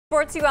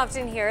Sports, you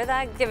often hear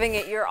that giving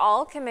it your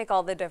all can make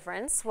all the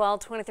difference. Well,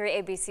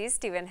 23 ABC's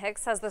Stephen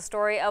Hicks has the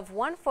story of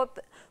one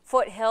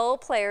foothill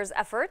player's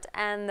effort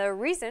and the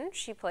reason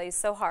she plays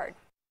so hard.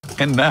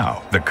 And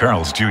now, the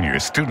Carl's Jr.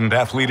 Student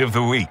Athlete of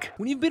the Week.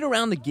 When you've been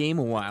around the game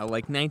a while,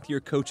 like ninth-year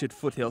coach at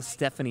Foothill,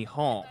 Stephanie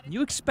Hall,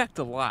 you expect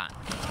a lot.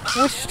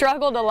 We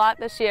struggled a lot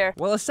this year.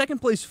 While a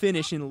second-place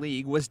finish in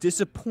league was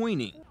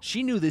disappointing,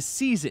 she knew this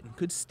season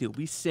could still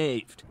be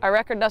saved. Our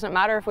record doesn't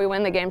matter if we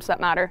win the games that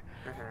matter.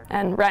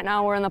 And right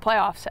now we're in the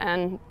playoffs,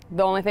 and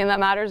the only thing that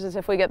matters is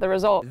if we get the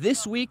result.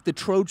 This week, the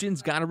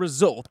Trojans got a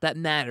result that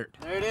mattered.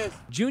 There it is.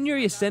 Junior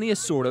Yesenia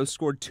Sorto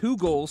scored 2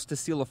 goals to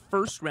seal a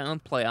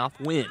first-round playoff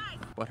win.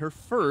 But her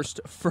first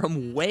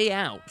from way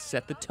out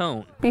set the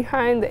tone.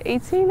 Behind the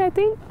 18, I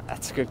think.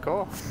 That's a good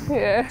goal.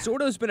 Yeah.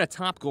 Sorto's been a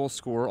top goal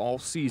scorer all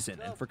season,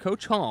 and for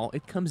Coach Hall,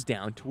 it comes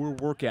down to her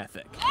work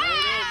ethic.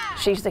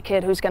 She's the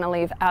kid who's going to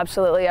leave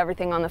absolutely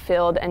everything on the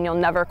field, and you'll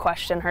never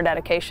question her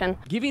dedication.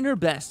 Giving her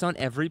best on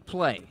every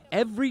play,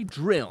 every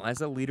drill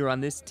as a leader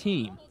on this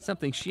team,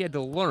 something she had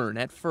to learn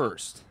at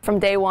first. From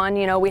day one,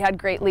 you know, we had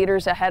great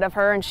leaders ahead of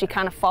her, and she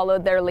kind of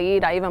followed their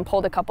lead. I even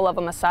pulled a couple of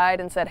them aside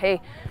and said, hey,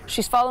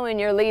 she's following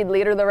your lead,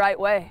 lead her the right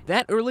way.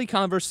 That early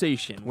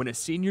conversation, when a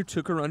senior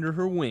took her under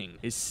her wing,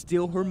 is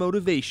still her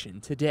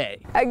motivation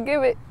today. I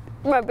give it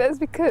my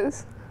best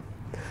because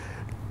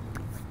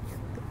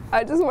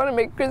I just want to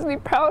make Grizzly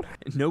proud.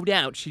 No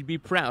doubt she'd be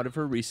proud of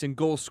her recent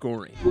goal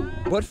scoring.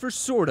 But for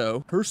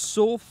Sorto, her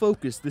sole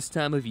focus this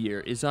time of year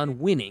is on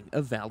winning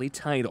a Valley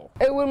title.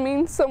 It would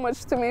mean so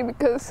much to me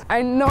because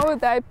I know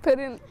that I put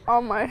in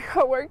all my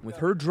hard work. With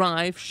her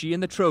drive, she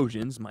and the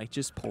Trojans might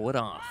just pull it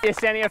off.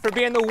 Yesenia for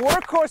being the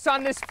workhorse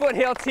on this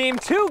Foothill team.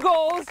 2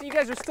 goals. You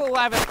guys are still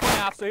alive in the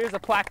playoffs, so here's a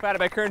plaque provided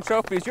by Current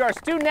Trophies. You're our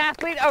Student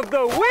Athlete of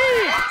the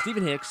Week!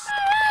 Stephen Hicks,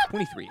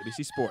 23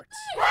 ABC Sports.